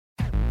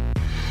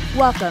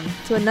Welcome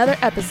to another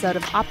episode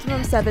of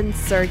Optimum 7's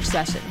Surge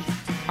Sessions,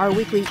 our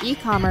weekly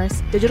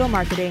e-commerce, digital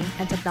marketing,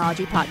 and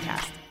technology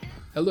podcast.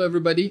 Hello,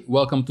 everybody.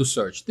 Welcome to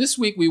Surge. This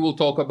week, we will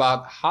talk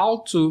about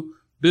how to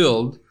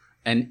build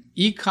an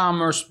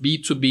e-commerce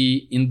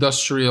B2B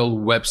industrial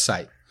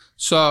website.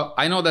 So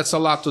I know that's a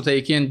lot to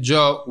take in.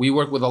 Joe, we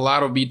work with a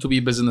lot of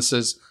B2B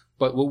businesses,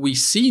 but what we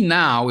see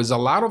now is a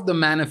lot of the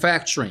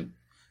manufacturing,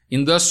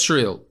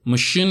 industrial,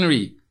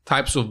 machinery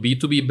types of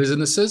B2B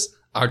businesses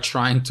are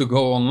trying to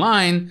go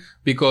online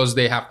because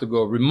they have to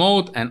go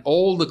remote, and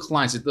all the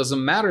clients, it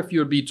doesn't matter if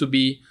you're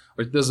B2B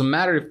or it doesn't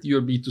matter if you're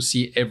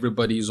B2C,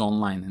 everybody is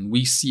online. And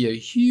we see a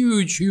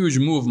huge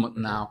movement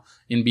now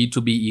in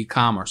B2B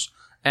e-commerce.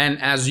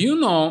 And as you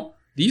know,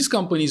 these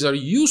companies are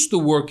used to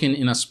working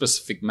in a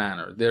specific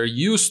manner. They're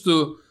used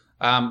to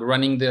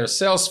running their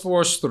sales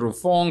force through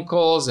phone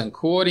calls and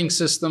quoting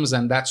systems,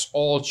 and that's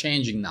all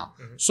changing now.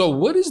 Mm-hmm. So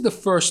what is the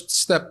first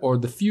step or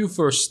the few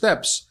first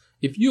steps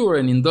if you are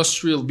an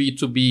industrial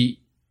B2B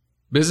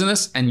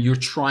business and you're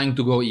trying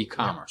to go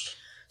e-commerce?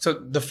 So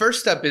the first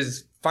step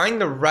is find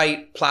the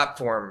right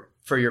platform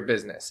for your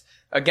business.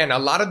 Again, a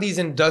lot of these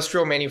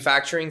industrial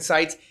manufacturing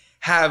sites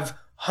have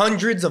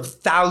hundreds of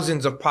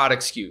thousands of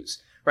product SKUs,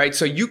 right?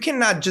 So you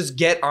cannot just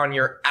get on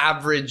your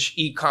average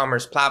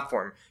e-commerce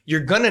platform. You're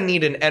going to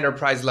need an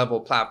enterprise level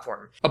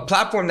platform, a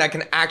platform that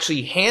can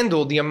actually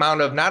handle the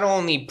amount of not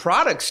only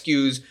product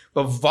SKUs,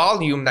 but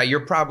volume that you're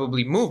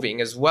probably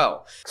moving as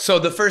well. So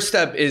the first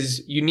step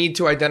is you need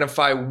to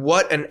identify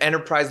what an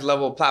enterprise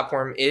level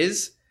platform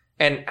is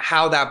and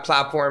how that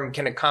platform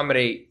can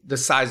accommodate the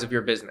size of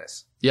your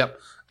business. Yep.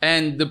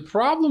 And the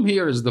problem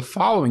here is the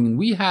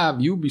following.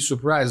 You'll be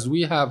surprised,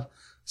 we have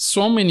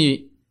so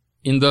many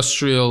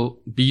industrial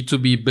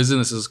B2B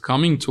businesses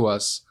coming to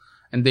us,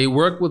 and they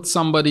work with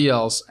somebody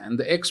else, and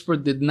the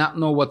expert did not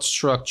know what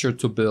structure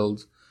to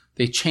build.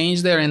 They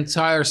changed their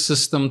entire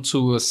system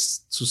to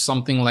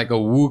something like a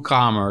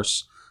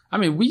WooCommerce. I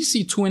mean, we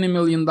see $20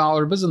 million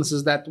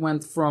businesses that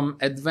went from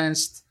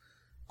advanced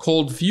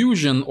Cold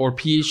Fusion or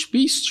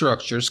PHP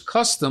structures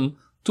custom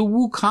to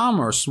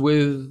WooCommerce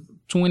with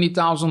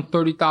 20,000,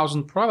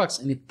 30,000 products,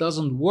 and it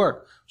doesn't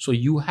work. So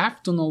you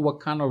have to know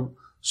what kind of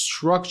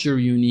structure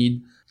you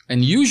need.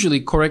 And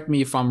usually, correct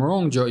me if I'm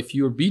wrong, Joe, if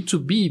your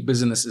B2B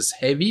business is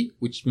heavy,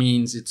 which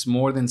means it's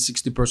more than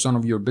 60%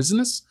 of your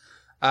business,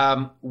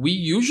 we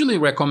usually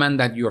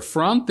recommend that your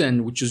front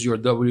end, which is your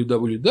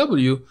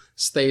www,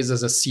 stays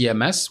as a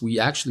CMS. We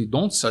actually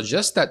don't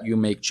suggest that you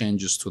make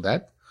changes to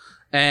that.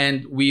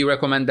 And we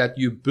recommend that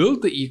you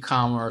build the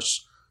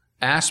e-commerce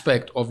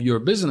aspect of your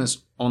business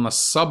on a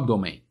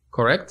subdomain,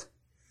 correct?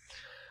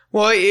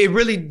 Well, it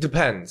really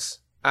depends.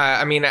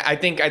 I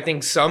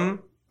think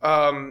some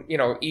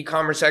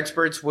e-commerce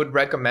experts would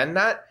recommend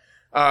that.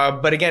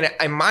 But again,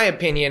 in my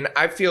opinion,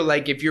 I feel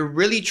like if you're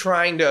really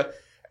trying to,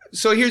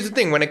 so here's the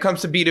thing, when it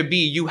comes to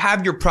B2B, you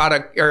have your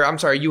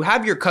you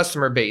have your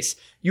customer base.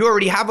 You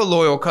already have a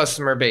loyal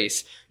customer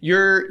base.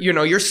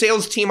 Your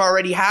sales team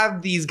already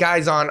have these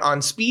guys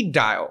on speed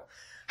dial.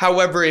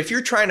 However, if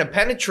you're trying to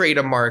penetrate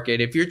a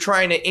market, if you're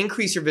trying to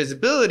increase your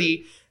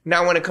visibility,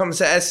 now when it comes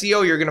to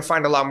SEO, you're going to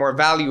find a lot more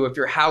value if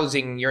you're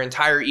housing your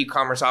entire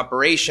e-commerce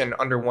operation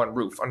under one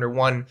roof, under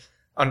one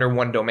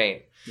domain.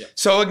 Yeah.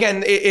 So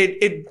again,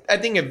 I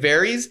think it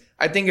varies.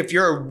 I think if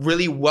you're a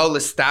really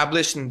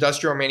well-established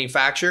industrial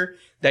manufacturer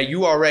that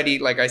you already,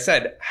 like I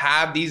said,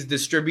 have these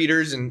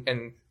distributors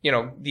and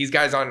these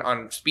guys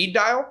on speed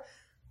dial,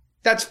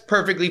 that's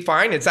perfectly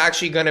fine. It's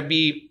actually going to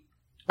be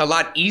a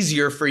lot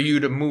easier for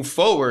you to move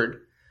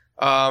forward,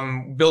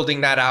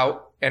 building that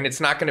out. And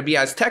it's not going to be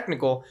as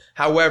technical.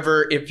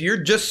 However, if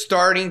you're just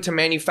starting to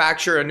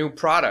manufacture a new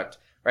product,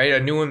 right, a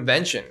new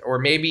invention, or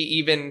maybe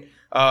even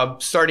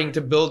starting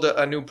to build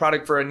a new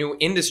product for a new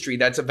industry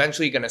that's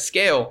eventually going to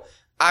scale,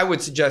 I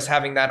would suggest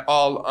having that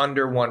all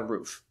under one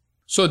roof.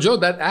 So, Joe,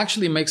 that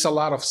actually makes a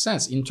lot of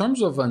sense. In terms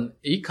of an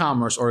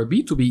e-commerce or a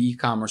B2B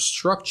e-commerce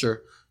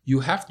structure, you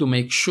have to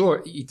make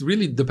sure it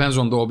really depends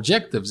on the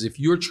objectives.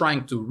 If you're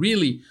trying to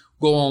really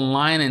go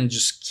online and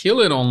just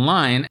kill it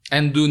online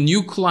and do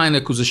new client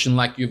acquisition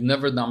like you've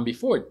never done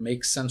before, it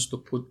makes sense to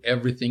put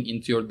everything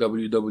into your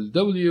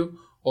www,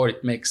 or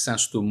it makes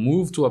sense to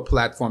move to a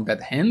platform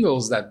that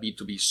handles that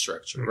B2B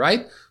structure,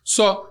 right?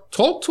 So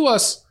talk to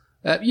us.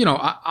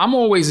 I'm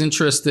always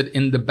interested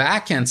in the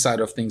back end side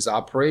of things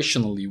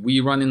operationally.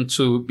 We run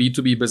into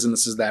B2B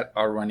businesses that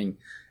are running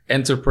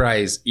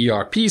enterprise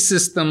ERP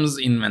systems,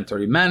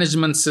 inventory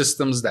management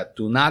systems that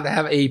do not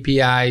have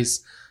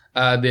APIs.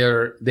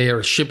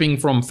 They're shipping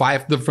from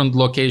 5 different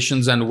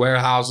locations and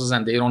warehouses,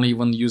 and they don't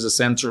even use a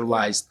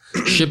centralized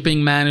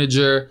shipping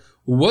manager.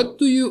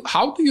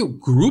 How do you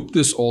group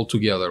this all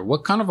together?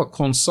 What kind of a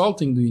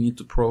consulting do you need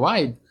to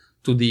provide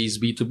to these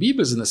B2B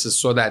businesses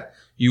so that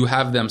you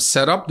have them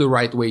set up the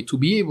right way to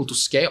be able to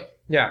scale?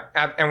 Yeah,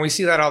 and we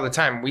see that all the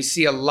time. We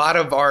see a lot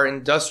of our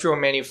industrial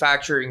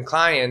manufacturing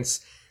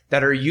clients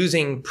that are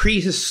using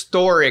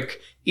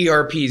prehistoric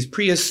ERPs,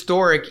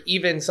 prehistoric,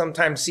 even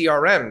sometimes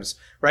CRMs,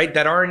 right?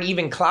 That aren't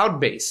even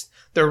cloud-based.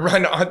 They're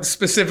run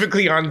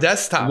specifically on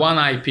desktop. One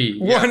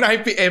IP. One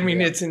IP. I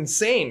mean, it's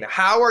insane.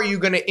 How are you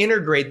going to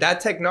integrate that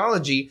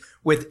technology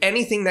with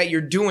anything that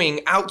you're doing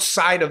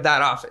outside of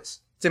that office?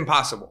 It's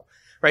impossible,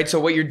 right? So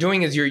what you're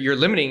doing is you're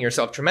limiting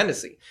yourself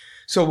tremendously.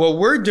 So what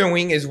we're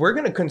doing is we're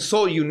going to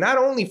console you not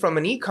only from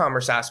an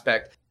e-commerce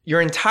aspect, your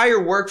entire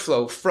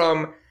workflow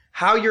from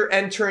how you're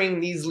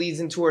entering these leads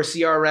into our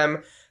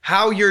CRM,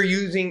 how you're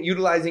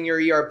utilizing your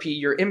ERP,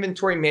 your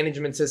inventory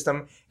management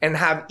system, and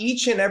have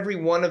each and every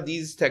one of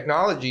these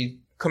technologies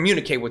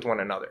communicate with one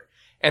another.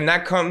 And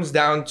that comes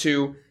down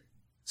to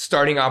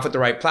starting off with the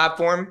right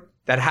platform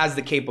that has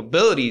the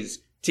capabilities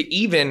to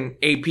even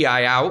API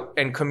out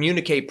and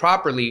communicate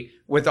properly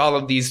with all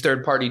of these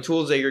third-party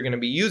tools that you're going to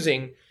be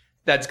using.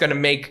 That's going to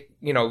make,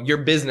 your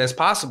business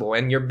possible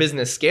and your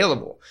business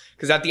scalable.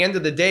 Because at the end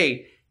of the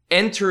day,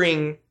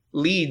 entering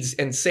leads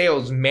and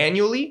sales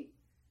manually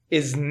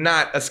is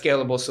not a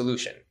scalable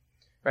solution,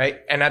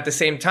 right? And at the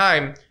same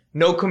time,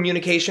 no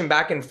communication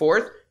back and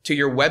forth to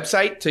your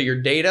website, to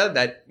your data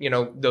that,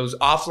 those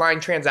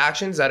offline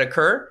transactions that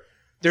occur.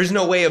 There's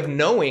no way of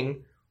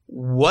knowing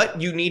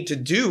what you need to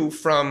do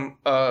from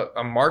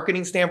a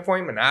marketing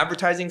standpoint, an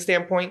advertising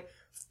standpoint,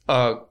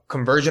 a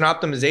conversion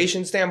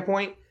optimization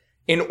standpoint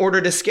in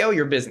order to scale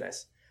your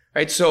business,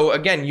 right? So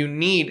again, you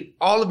need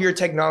all of your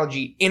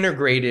technology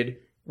integrated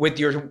with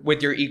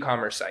your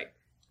e-commerce site.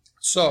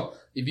 So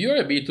if you're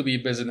a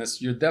B2B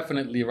business, you're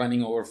definitely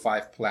running over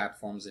 5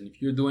 platforms. And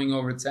if you're doing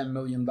over $10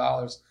 million,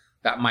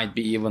 that might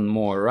be even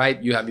more,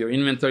 right? You have your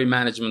inventory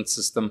management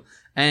system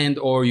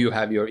or you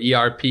have your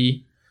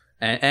ERP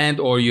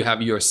or you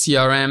have your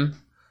CRM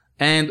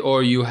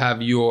or you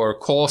have your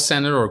call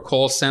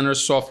center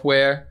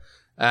software.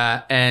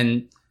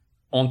 And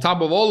on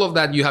top of all of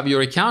that, you have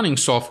your accounting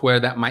software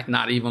that might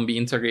not even be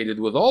integrated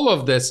with all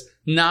of this.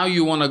 Now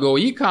you want to go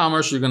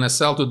e-commerce, you're going to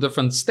sell to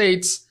different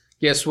states.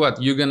 Guess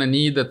what? You're going to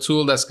need a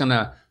tool that's going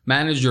to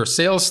manage your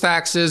sales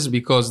taxes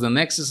because the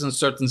nexus in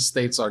certain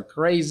states are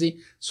crazy.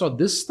 So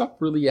this stuff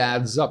really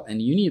adds up,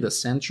 and you need a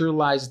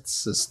centralized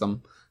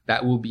system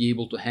that will be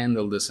able to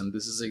handle this. And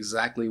this is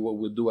exactly what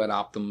we do at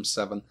Optimum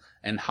 7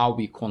 and how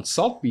we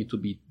consult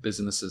B2B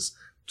businesses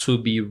to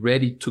be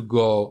ready to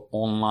go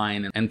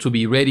online and to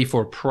be ready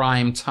for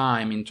prime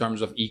time in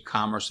terms of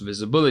e-commerce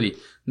visibility.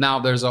 Now,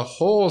 there's a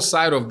whole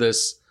side of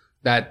this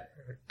that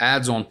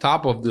adds on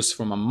top of this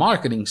from a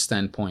marketing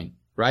standpoint,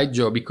 right,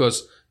 Joe?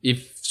 Because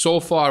if so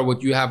far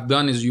what you have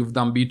done is you've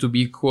done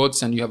B2B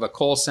quotes and you have a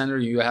call center,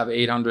 you have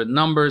 800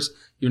 numbers,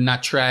 you're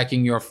not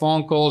tracking your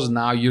phone calls.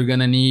 Now you're going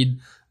to need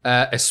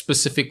a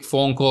specific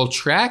phone call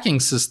tracking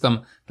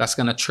system that's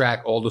going to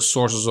track all the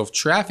sources of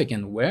traffic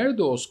and where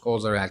those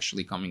calls are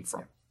actually coming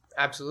from.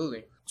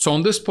 Absolutely. So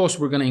on this post,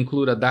 we're going to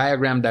include a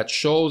diagram that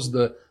shows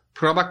the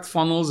product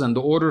funnels and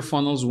the order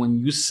funnels when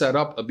you set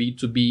up a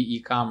B2B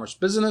e-commerce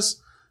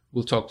business.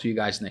 We'll talk to you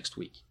guys next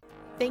week.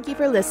 Thank you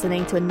for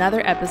listening to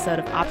another episode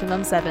of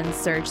Optimum 7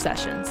 Surge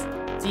Sessions.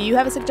 Do you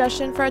have a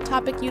suggestion for a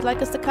topic you'd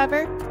like us to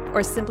cover?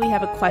 Or simply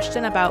have a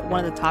question about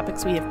one of the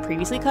topics we have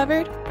previously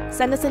covered?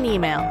 Send us an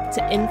email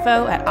to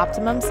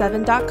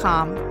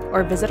info@optimum7.com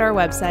or visit our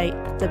website,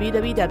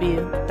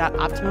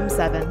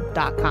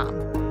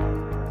 www.optimum7.com.